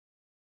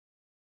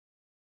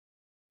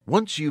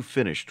Once you've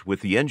finished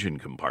with the engine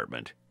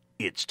compartment,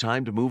 it's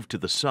time to move to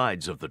the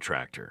sides of the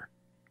tractor.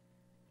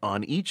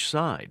 On each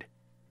side,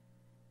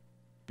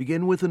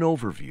 begin with an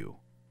overview.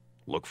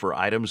 Look for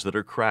items that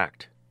are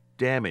cracked,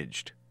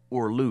 damaged,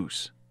 or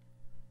loose.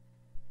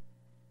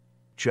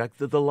 Check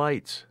that the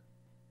lights,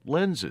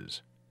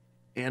 lenses,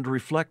 and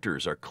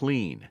reflectors are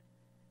clean,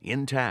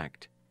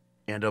 intact,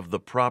 and of the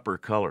proper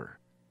color.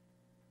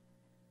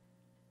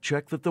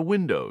 Check that the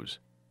windows,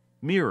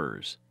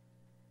 mirrors,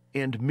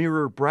 and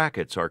mirror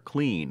brackets are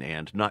clean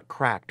and not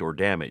cracked or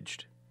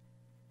damaged.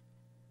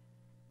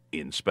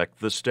 Inspect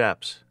the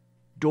steps,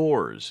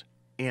 doors,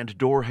 and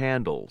door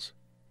handles.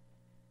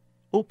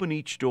 Open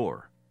each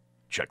door.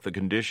 Check the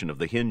condition of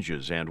the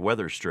hinges and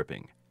weather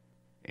stripping,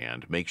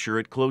 and make sure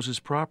it closes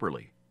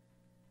properly.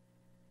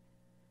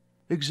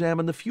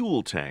 Examine the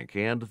fuel tank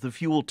and the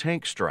fuel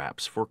tank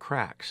straps for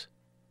cracks,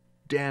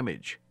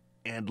 damage,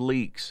 and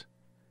leaks,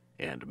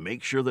 and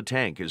make sure the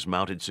tank is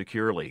mounted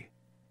securely.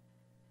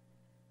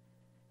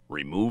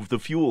 Remove the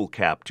fuel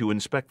cap to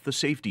inspect the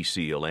safety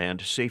seal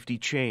and safety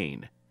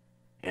chain,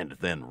 and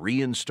then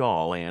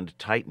reinstall and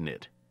tighten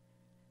it.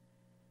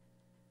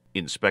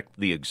 Inspect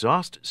the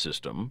exhaust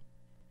system,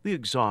 the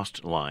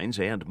exhaust lines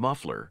and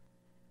muffler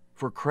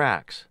for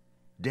cracks,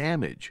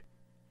 damage,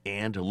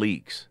 and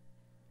leaks,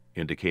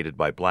 indicated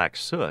by black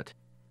soot,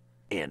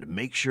 and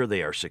make sure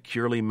they are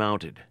securely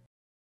mounted.